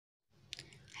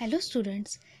Hello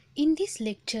students, in this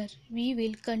lecture we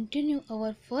will continue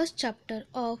our first chapter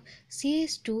of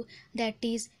CS2, that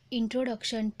is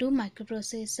Introduction to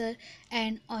Microprocessor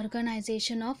and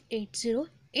Organization of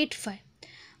 8085.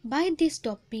 By this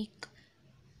topic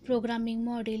programming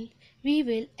model we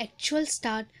will actual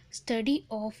start study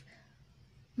of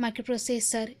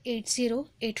microprocessor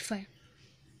 8085.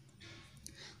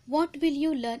 What will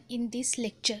you learn in this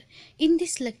lecture? In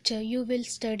this lecture you will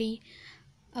study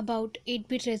about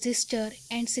 8-bit resistor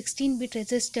and 16-bit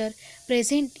resistor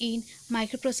present in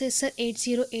microprocessor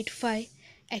 8085,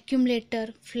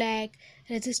 accumulator, flag,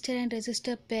 resistor and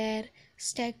resistor pair,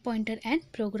 stack pointer and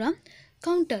program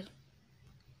counter.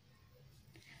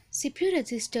 CPU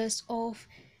registers of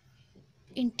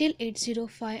Intel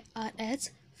 805 are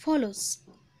as follows.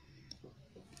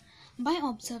 By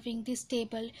observing this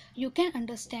table, you can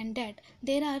understand that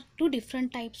there are two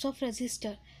different types of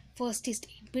resistor. First is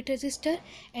 8-bit resistor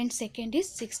and second is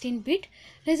 16-bit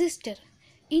resistor.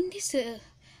 In this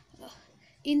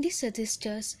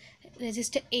resistors,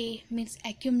 resistor A means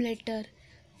accumulator,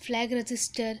 flag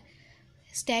resistor,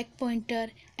 stack pointer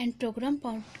and program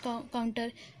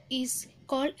counter is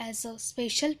called as a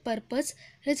special purpose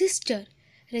resistor.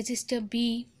 Resistor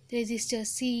B, resistor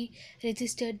C,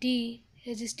 resistor D,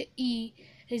 resistor E,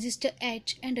 resistor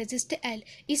H and resistor L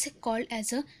is called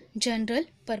as a general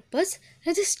purpose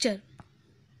resistor.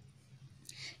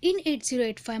 In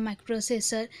 8085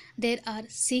 microprocessor, there are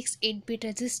 6 8-bit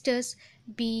resistors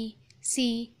B,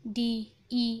 C, D,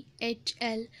 E, H,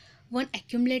 L, 1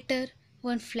 accumulator,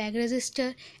 1 flag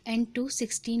resistor and 2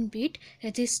 16-bit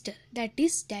resistor, that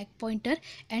is stack pointer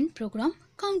and program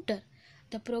counter.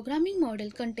 The programming model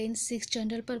contains 6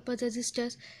 general purpose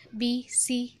resistors B,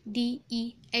 C, D,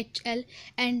 E, H, L,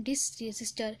 and this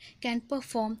resistor can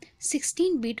perform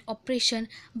 16-bit operation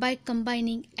by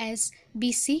combining as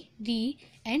B, C, D,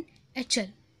 and H, L.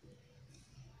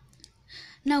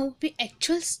 Now we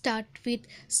actually start with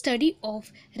study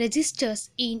of resistors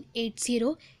in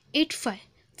 8085.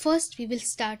 First we will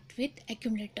start with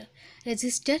accumulator.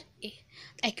 Resistor A.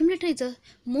 Accumulator is the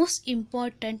most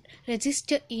important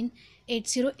resistor in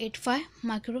 8085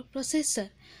 microprocessor.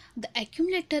 The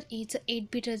accumulator is an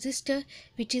 8-bit resistor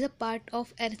which is a part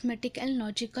of arithmetic and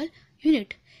logical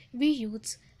unit. We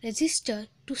use resistor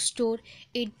to store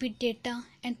 8-bit data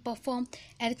and perform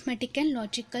arithmetic and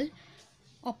logical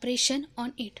operation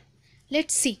on it.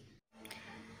 Let's see.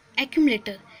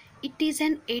 Accumulator. It is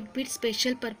an 8-bit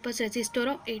special purpose resistor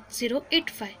of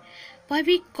 8085. Why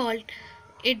we called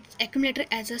it accumulator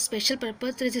as a special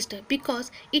purpose resistor? Because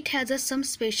it has some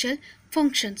special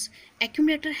functions.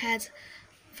 Accumulator has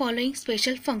following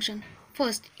special function.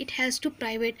 First, it has to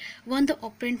private one the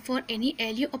operand for any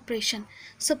LU operation.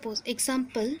 Suppose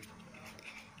example,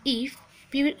 if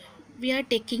we are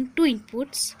taking two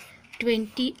inputs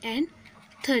 20 and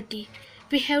 30,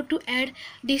 we have to add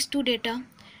these two data.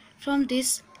 From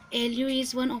this, LU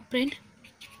is one operand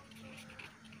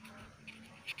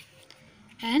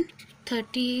and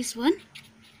 30 is one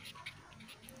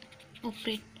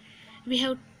operand. We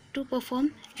have to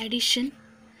perform addition.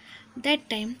 That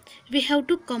time we have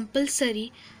to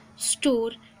compulsory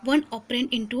store one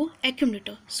operand into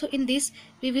accumulator. So in this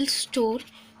we will store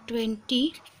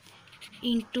 20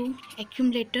 into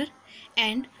accumulator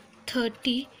and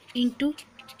 30 into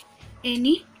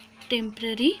any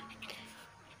temporary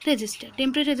resistor.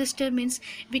 Temporary resistor means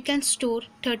we can store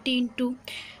 30 into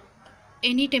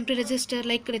any temporary resistor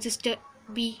like resistor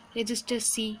B, resistor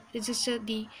C, resistor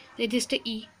D, resistor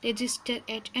E, resistor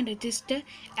H and resistor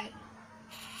L.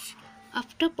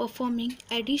 After performing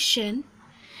addition,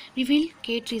 we will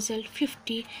get result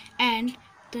 50 and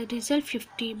the result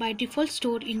 50 by default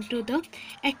stored into the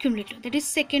accumulator. That is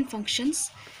second functions.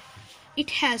 It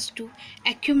has to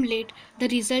accumulate the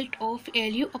result of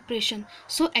ALU operation.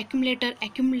 So accumulator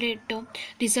accumulate the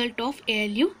result of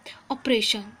ALU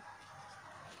operation.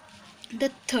 The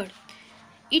third,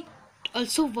 it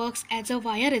also works as a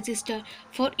wire resistor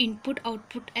for input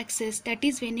output access. That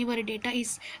is, whenever data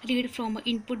is read from an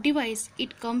input device,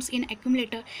 it comes in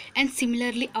accumulator, and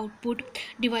similarly output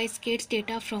device gets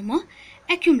data from a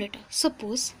accumulator.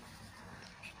 Suppose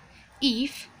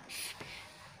if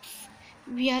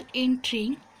we are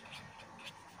entering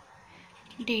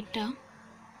data,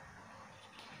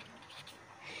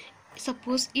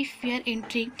 suppose if we are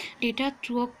entering data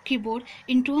through a keyboard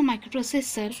into a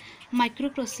microprocessor,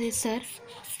 microprocessor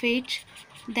fetch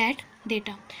that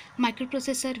data.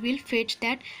 Microprocessor will fetch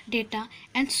that data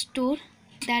and store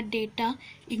that data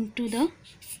into the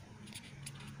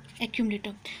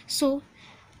accumulator. So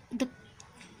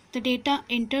the data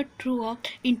entered through a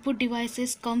input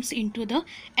devices comes into the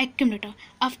accumulator.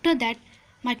 After that,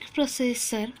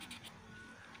 microprocessor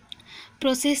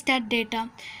process that data.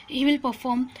 He will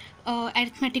perform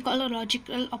arithmetical or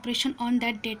logical operation on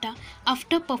that data.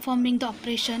 After performing the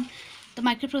operation, the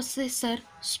microprocessor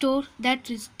store that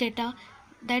data,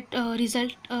 that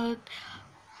the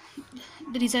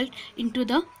result into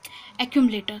the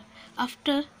accumulator.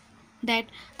 After that,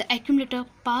 the accumulator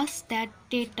pass that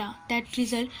data, that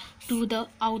result, to the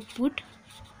output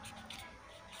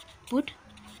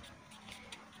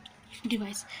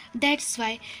device. That's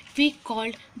why we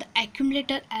called the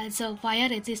accumulator as a wire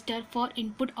resistor for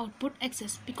input output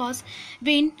access, because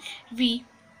when we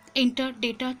enter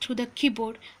data through the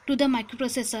keyboard to the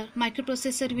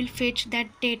microprocessor will fetch that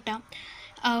data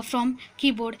from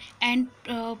keyboard and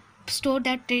store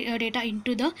that data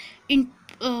into the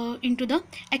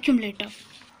accumulator.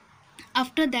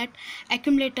 After that,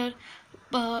 accumulator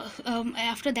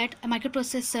after that, a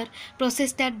microprocessor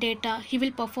process that data. He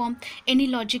will perform any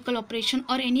logical operation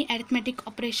or any arithmetic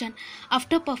operation.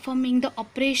 After performing the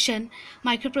operation,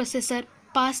 microprocessor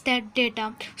pass that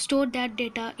data, store that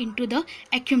data into the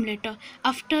accumulator.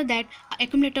 After that,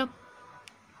 accumulator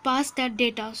pass that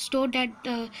data, store that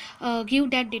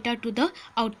give that data to the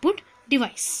output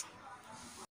device.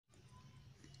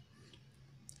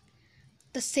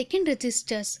 The second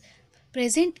resistors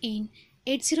present in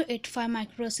 8085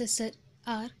 microprocessor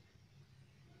are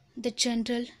the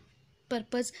general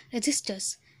purpose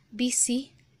resistors B,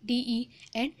 C, D, E,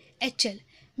 and HL.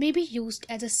 May be used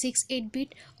as a 6-8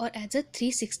 bit or as a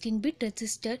 316-bit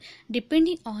resistor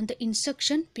depending on the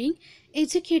instruction being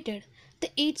executed.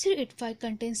 The 8085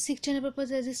 contains 6 general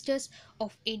purpose resistors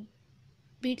of 8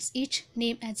 bits each,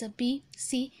 named as a B,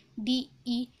 C, D,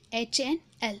 E, H, and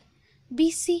L. B,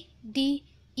 C, D,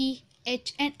 E,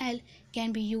 H, and L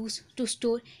can be used to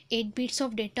store 8 bits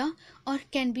of data or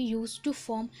can be used to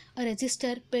form a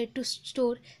register pair to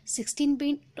store 16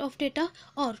 bits of data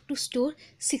or to store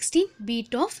 16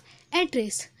 bits of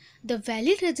address. The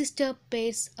valid register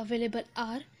pairs available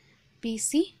are B,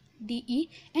 C, D, E,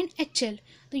 and HL.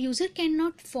 The user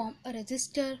cannot form a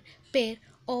register pair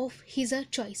of his or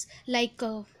choice like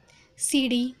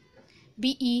CD,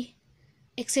 BE,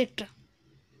 etc.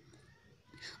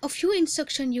 A few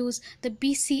instructions use the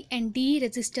BC and DE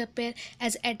register pair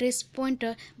as address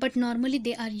pointer, but normally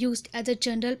they are used as a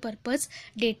general purpose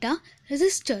data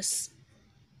registers.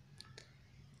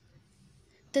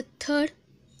 The third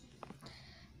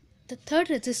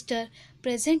register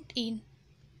present in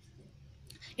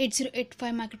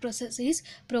 8085 microprocessor is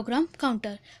program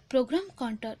counter. Program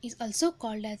counter is also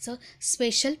called as a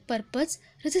special purpose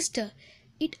register.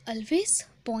 It always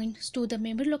points to the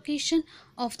memory location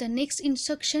of the next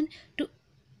instruction to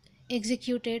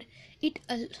executed.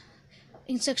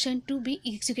 Instruction to be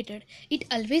executed. It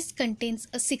always contains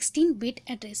a 16-bit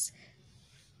address.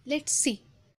 Let's see.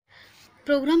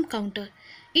 Program counter.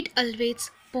 It always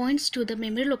points to the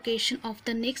memory location of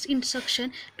the next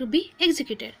instruction to be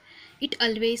executed. It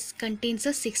always contains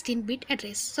a 16-bit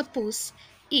address. Suppose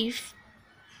if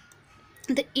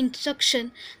the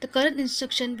current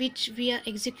instruction which we are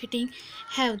executing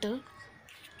have the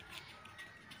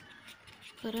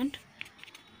current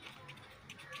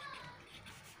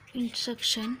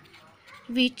instruction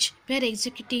which we are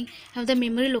executing have the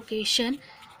memory location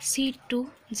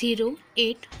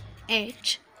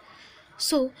C208H.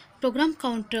 So program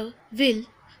counter will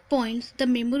point the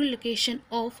memory location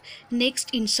of next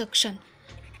instruction.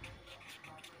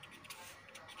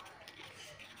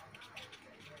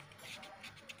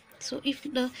 So if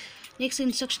the next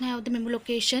instruction have the memory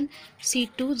location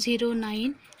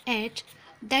C209H,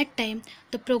 that time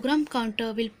the program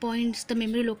counter will point the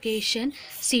memory location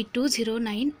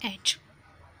C209H.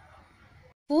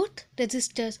 Fourth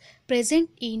registers present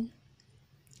in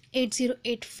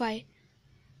 8085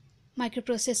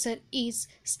 microprocessor is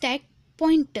stack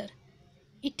pointer.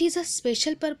 It is a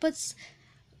special purpose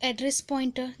address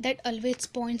pointer that always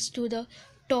points to the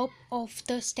top of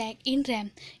the stack in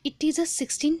RAM. It is a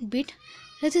 16-bit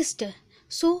register.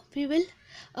 So we will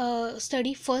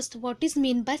study first what is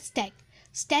meant by stack.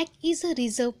 Stack is a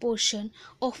reserved portion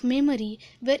of memory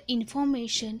where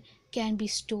information can be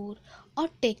stored or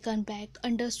taken back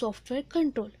under software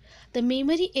control. The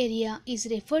memory area is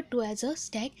referred to as a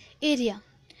stack area.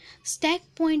 Stack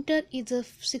pointer is a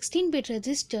 16-bit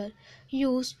register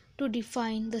used to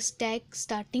define the stack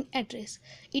starting address.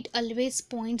 It always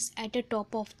points at the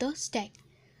top of the stack.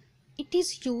 It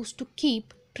is used to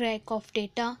keep track of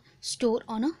data stored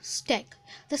on a stack.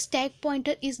 The stack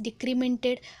pointer is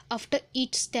decremented after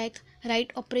each stack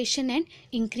write operation and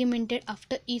incremented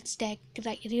after each stack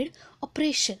read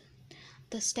operation.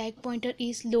 The stack pointer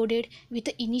is loaded with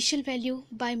the initial value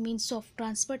by means of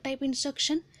transfer type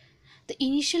instruction. the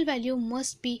initial value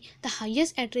must be the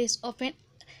highest address of an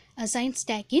assigned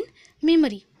stack in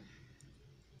memory.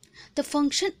 The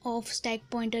function of stack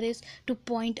pointer is to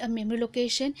point a memory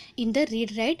location in the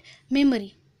read-write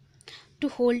memory to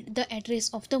hold the address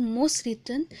of the most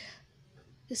recent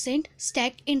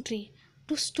stack entry.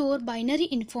 To store binary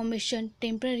information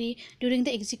temporarily during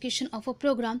the execution of a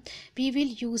program, we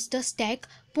will use the stack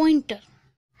pointer.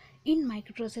 In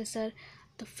microprocessor,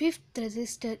 the fifth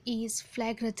register is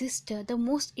flag register, the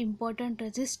most important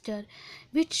register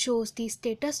which shows the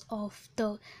status of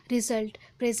the result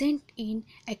present in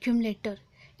accumulator.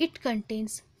 It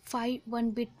contains 5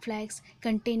 1-bit flags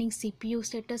containing CPU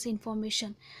status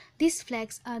information. These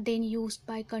flags are then used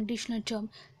by conditional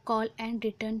jump, call and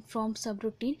return from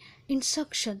subroutine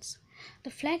instructions.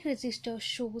 The flag register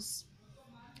shows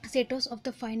status of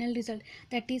the final result,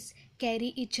 that is carry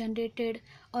is generated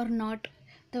or not,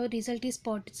 the result is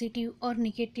positive or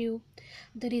negative,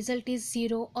 the result is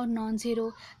zero or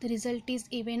non-zero, the result is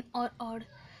even or odd.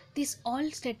 This all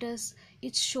status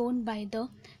is shown by the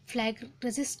flag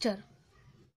register.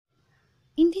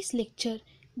 In this lecture,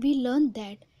 we learned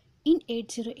that in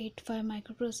 8085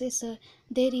 microprocessor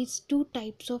there is two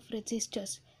types of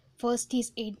registers. First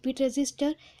is 8-bit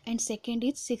register and second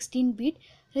is 16-bit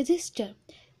register.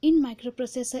 In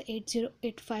microprocessor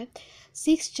 8085,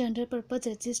 six general purpose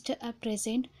registers are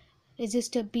present: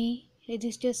 register B,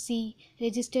 register C,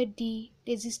 register D,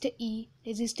 register E,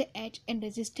 register H and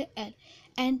register L.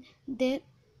 And there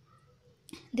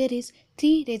is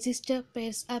three register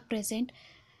pairs are present: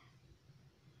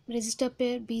 register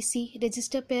pair BC,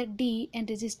 register pair D and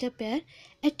register pair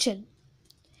HL.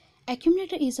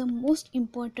 Accumulator is the most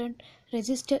important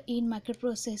register in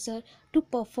microprocessor to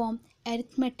perform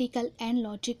arithmetical and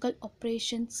logical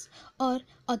operations or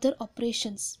other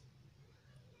operations.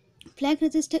 Flag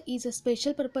register is a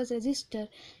special purpose register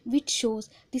which shows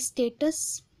the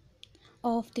status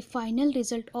of the final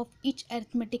result of each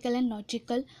arithmetical and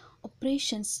logical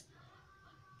operations.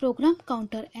 Program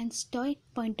counter and stack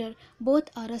pointer both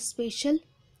are a special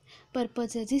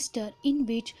purpose register in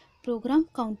which program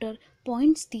counter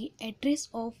points the address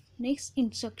of next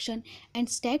instruction and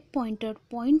stack pointer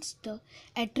points the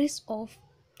address of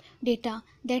data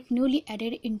that newly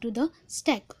added into the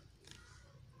stack.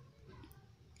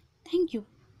 Thank you.